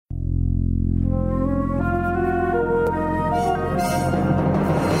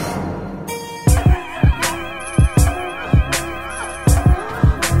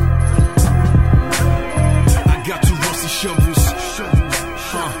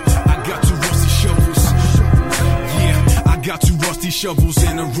50 shovels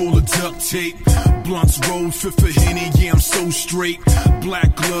and a roll of duct tape. Blunts rolled, fit for Henny, yeah, I'm so straight.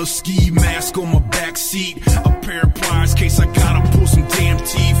 Black gloves, ski mask on my back seat. A pair of pliers, case I gotta pull some damn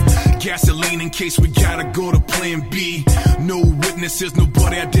teeth. Gasoline in case we gotta go to plan B. No witnesses,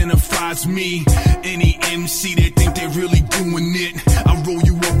 nobody identifies me. Any MC, they think they really doing it. I roll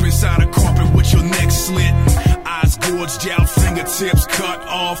you up inside a carpet with your neck slit. Eyes gorged out, fingertips cut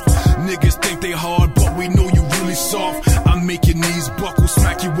off. Niggas think they hard, but we know you really soft. I make your knees buckle,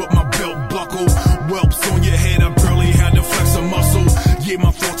 smack you with my belt buckle. Whelps on your head, I barely had to flex a muscle. Yeah,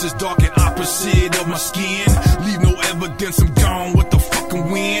 my thoughts is dark and opposite of my skin. Leave no evidence, I'm gone with the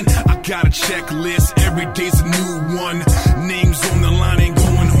fucking wind. I got a checklist, every day's a new one. Names on the line, ain't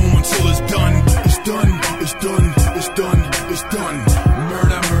going home until it's done. It's done, it's done, it's done, it's done.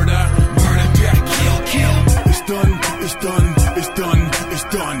 Murder, murder, murder, death, kill, kill. It's done, it's done, it's done, it's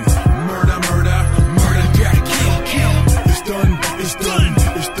done. Murder, murder, murder, death, kill, kill. It's done, it's done,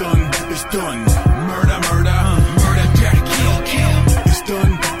 it's done, it's done. Murder, murder, murder, death, kill, kill. It's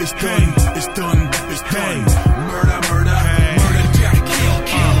done, it's done, it's done, it's done. Murder, murder, murder, death, kill,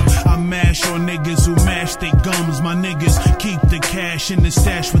 kill. I mash on niggas who mash they gums. My niggas keep the cash in the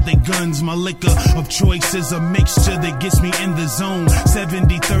stash with they guns. My liquor of choice is a mixture that gets me in the zone.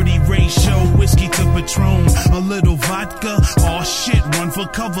 70-30 ratio, whiskey to Patron. A little vodka, aw shit, run for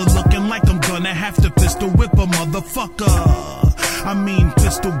cover. Looking like I'm gonna have to pistol whip a motherfucker. I mean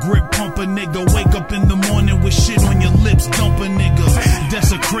pistol grip, pump a nigga. Wake up in the morning with shit on your lips, dump a nigga.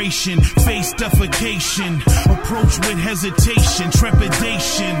 Desecration, face defecation. Approach with hesitation,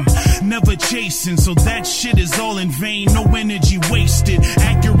 trepidation. Never chasing, so that shit is all in vain. No energy wasted,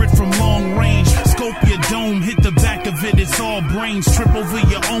 accurate from long range. Scope your dome, hit the back of it, it's all brains. Trip over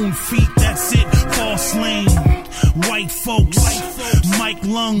your own feet, that's it, false lane. White folks, Mic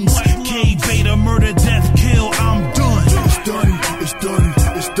Lungz, K-Beta, murder, death, kill, I'm done. It's done, it's done,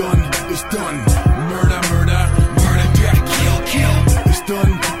 it's done, it's done. Murder, murder, murder, death, kill, kill. It's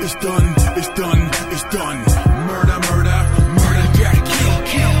done, it's done, it's done, it's done. Murder, murder, murder, death, kill,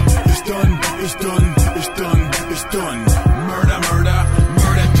 kill. It's done, it's done, it's done, it's done. Murder, murder,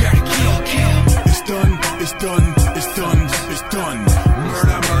 murder, death, kill, kill. It's done, it's done, it's done, it's done.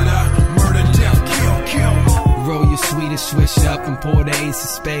 Murder, murder, murder, death, kill, kill. Roll your sweetest swish up and pour the ace of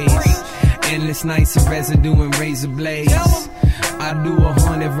spades. Endless nights of residue and razor blades. I do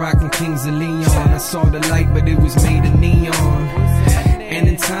 100 rockin' Kings of Leon. I saw the light, but it was made of neon. And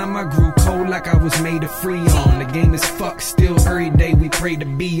in time I grew cold like I was made of Freon. The game is fucked still, every day we pray to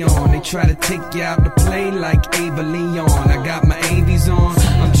be on. They try to take you out to play like Ava Leon. I got my AVs on,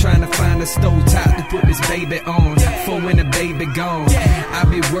 I'm trying to find a stove top to put this baby on. For when the baby gone, I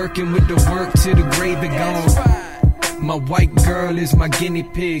be working with the work till the gravy gone. My white girl is my guinea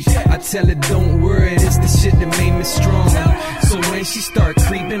pig. I tell her don't worry, it's the shit that made me strong. So when she start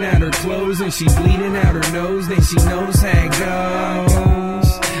creeping out her clothes and she bleeding out her nose, then she knows how it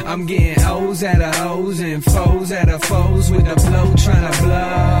goes. I'm getting O's out of O's and foes out of foes with a blow trying to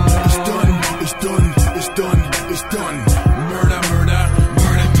blow. It's done, it's done, it's done, it's done. Murder, murder,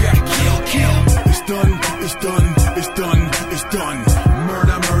 murder, death, kill, kill. It's done, it's done, it's done, it's done.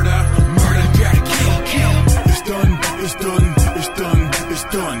 Murder, murder, murder, death, kill, kill. It's done, it's done, it's done, it's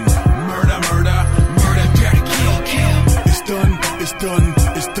done. Murder, murder, murder, death, kill, kill. It's done, it's done,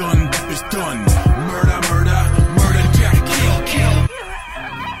 it's done, it's done. Murder, murder, murder, death, kill, kill.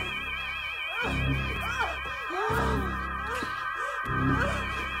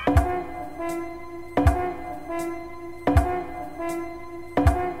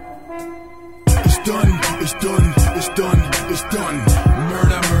 It's done, it's done, it's done, it's done.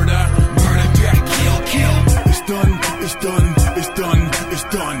 Murder, murder, murder, death, kill, kill. It's done, it's done, it's done, it's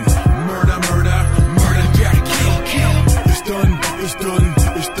done. Murder, murder, murder, death, kill, kill. It's done, it's done,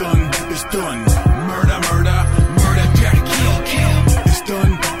 it's done, it's done. Murder, murder, murder, death, kill, kill. It's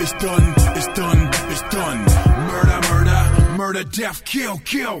done, it's done, it's done, it's done. Murder, murder, murder, death, kill,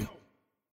 kill.